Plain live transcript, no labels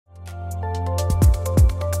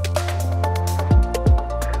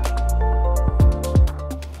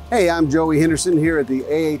Hey, I'm Joey Henderson here at the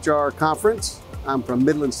AHR conference. I'm from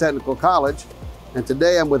Midlands Technical College, and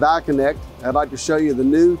today I'm with iConnect. I'd like to show you the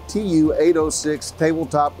new TU-806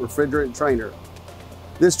 tabletop refrigerant trainer.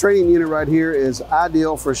 This training unit right here is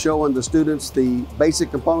ideal for showing the students the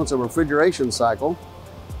basic components of a refrigeration cycle.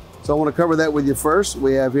 So I want to cover that with you first.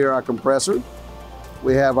 We have here our compressor.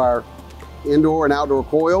 We have our indoor and outdoor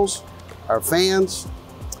coils, our fans.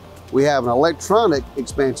 We have an electronic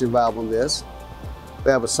expansion valve on this. We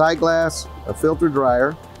have a sight glass, a filter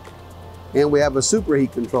dryer, and we have a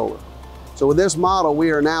superheat controller. So with this model, we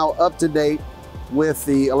are now up to date with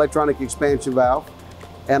the electronic expansion valve.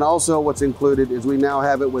 And also what's included is we now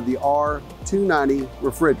have it with the R-290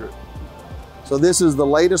 refrigerant. So this is the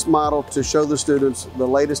latest model to show the students the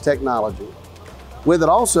latest technology. With it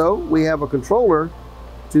also, we have a controller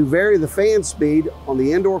to vary the fan speed on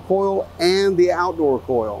the indoor coil and the outdoor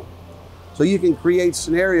coil. So you can create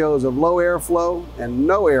scenarios of low airflow and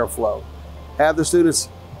no airflow. Have the students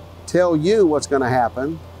tell you what's going to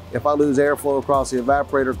happen if I lose airflow across the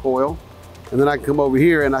evaporator coil, and then I can come over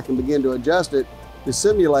here and I can begin to adjust it to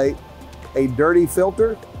simulate a dirty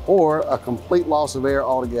filter or a complete loss of air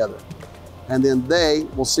altogether. And then they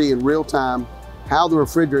will see in real time how the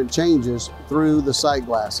refrigerant changes through the sight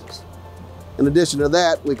glasses. In addition to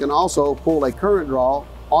that, we can also pull a current draw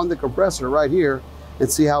on the compressor right here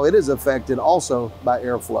and see how it is affected also by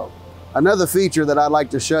airflow. Another feature that I'd like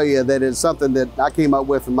to show you that is something that I came up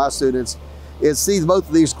with for my students is see both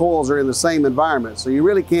of these coils are in the same environment. So you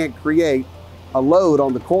really can't create a load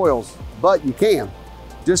on the coils, but you can.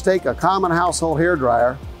 Just take a common household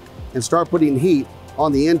hairdryer and start putting heat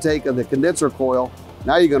on the intake of the condenser coil.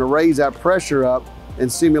 Now you're going to raise that pressure up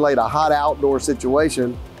and simulate a hot outdoor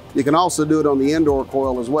situation. You can also do it on the indoor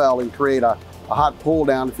coil as well and create a hot pull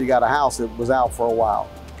down if you got a house that was out for a while.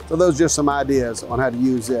 So those are just some ideas on how to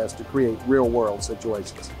use this to create real world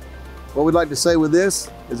situations. What we'd like to say with this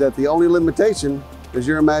is that the only limitation is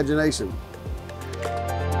your imagination.